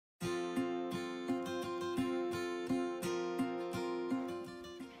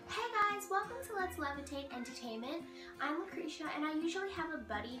Let's Levitate Entertainment. I'm Lucretia and I usually have a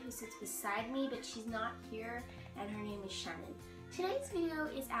buddy who sits beside me, but she's not here, and her name is Shannon. Today's video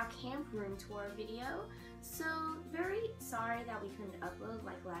is our camp room tour video. So very sorry that we couldn't upload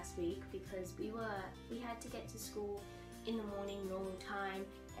like last week because we had to get to school in the morning normal time,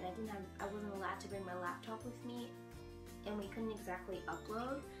 and I wasn't allowed to bring my laptop with me, and we couldn't exactly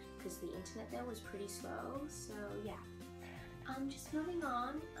upload because the internet there was pretty slow. So yeah. Just moving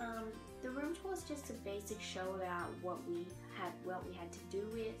on, the room tour was just a basic show about what we had to do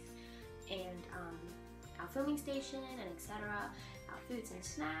with, and our filming station and etc., our foods and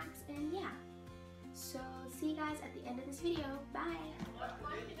snacks, and yeah. So see you guys at the end of this video. Bye.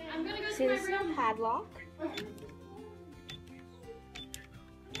 I'm gonna go to my room. Padlock.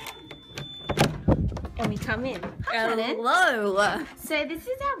 And we come in. Hello. So this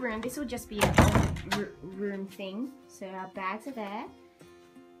is our room. This will just be a room thing. So our bags are there.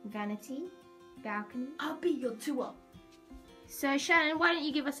 Vanity, balcony. I'll be your tour. So Shannon, why don't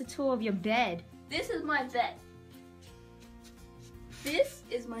you give us a tour of your bed? This is my bed. This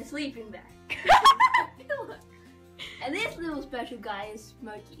is my sleeping bag. And this little special guy is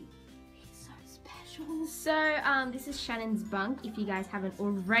Smokey. He's so special. So this is Shannon's bunk, if you guys haven't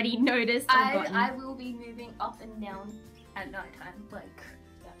already noticed. I will be moving up and down at nighttime, like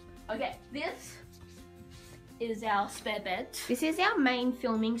yeah. Okay, this is our spare bed. This is our main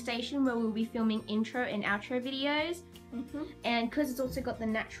filming station where we'll be filming intro and outro videos. And because it's also got the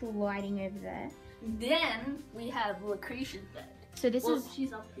natural lighting over there. Then we have Lucretia's bed. So this is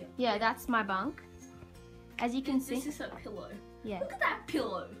she's up here. Yeah, that's my bunk. As you can see. This is her pillow. Yeah. Look at that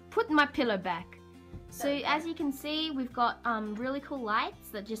pillow. Put my pillow back. So as you can see, we've got really cool lights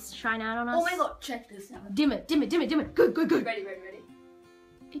that just shine out on us. Oh my god, check this out. Dim it, dim it, dim it, dim it. Good, good, good. Ready.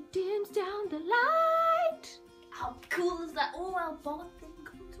 It dims down the light. How cool is that? Oh, our bath thing.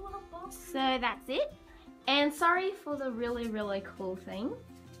 Come to our bath. So that's it. And sorry for the really cool thing.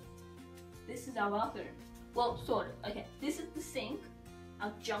 This is our bathroom. Well, sort of. Okay, this is the sink,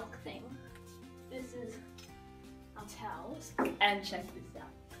 our junk thing. This is our towels. And check this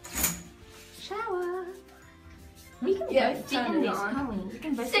out. Shower. We can both sit in this, can't we? We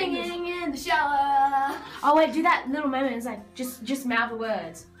can both singing in the shower. Oh wait, do that little moment. It's like just mouth the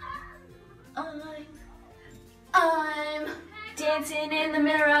words. I'm dancing in the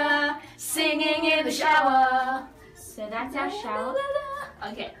mirror, singing in the shower. So that's our shower.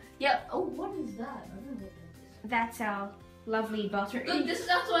 Okay. Yep. Oh, what is that? I don't know. That's our lovely bathroom. Look, this is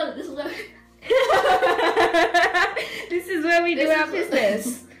our toilet. This is where. This is where we do our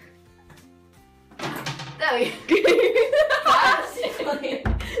business. There we go.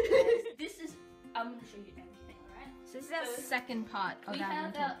 This is. I'm gonna show you everything, right? So this is our second part of we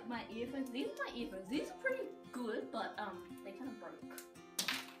have my earphones. These are my earphones. These are pretty good, but they kind of broke.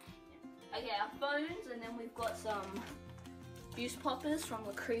 Yeah. Okay, our phones, and then we've got some juice poppers from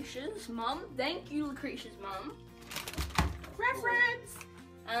Lucretia's mum. Thank you, Lucretia's mum. Reference.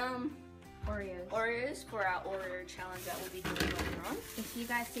 Oreos for our Oreo challenge that we'll be doing later on. If you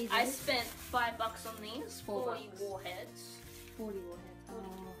guys see this, I spent $5 on these. 40 warheads. 40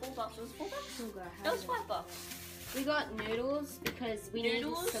 warheads. $4 was $4. Oh, That was $5. We got noodles because we need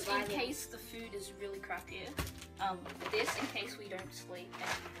to survive in case the food is really crap here. This in case we don't sleep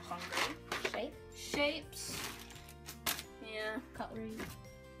and we're hungry. Shapes. Yeah. Cutlery.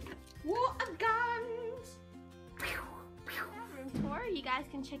 Water guns. Room tour. You guys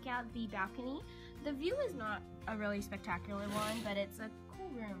can check out the balcony. The view is not a really spectacular one, but it's a cool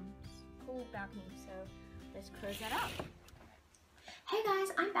room, cool balcony. So let's close that up. Hey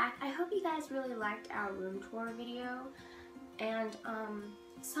guys, I'm back. I hope you guys really liked our room tour video, and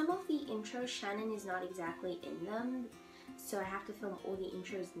some of the intros Shannon is not exactly in them, so I have to film all the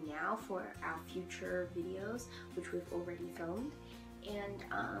intros now for our future videos, which we've already filmed. And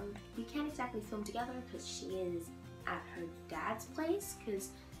we can't exactly film together because she is at her dad's place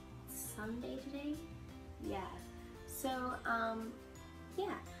because it's Sunday today. Yeah. So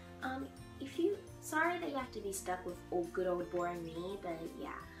yeah. Sorry that you have to be stuck with good old boring me, but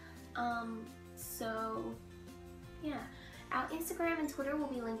yeah. So yeah, our Instagram and Twitter will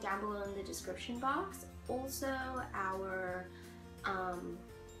be linked down below in the description box. Also our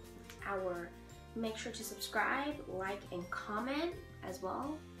make sure to subscribe, like, and comment as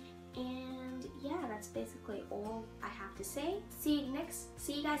well. And yeah, that's basically all I have to say. See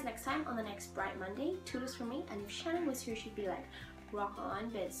you guys next time on the next Bright Monday. Toodles from me. And if Shannon was here, she'd be like, rock on,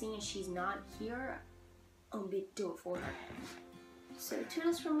 but seeing as she's not here, I'll do it for her. So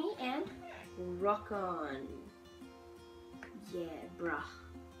toodles from me and rock on. Yeah, bruh.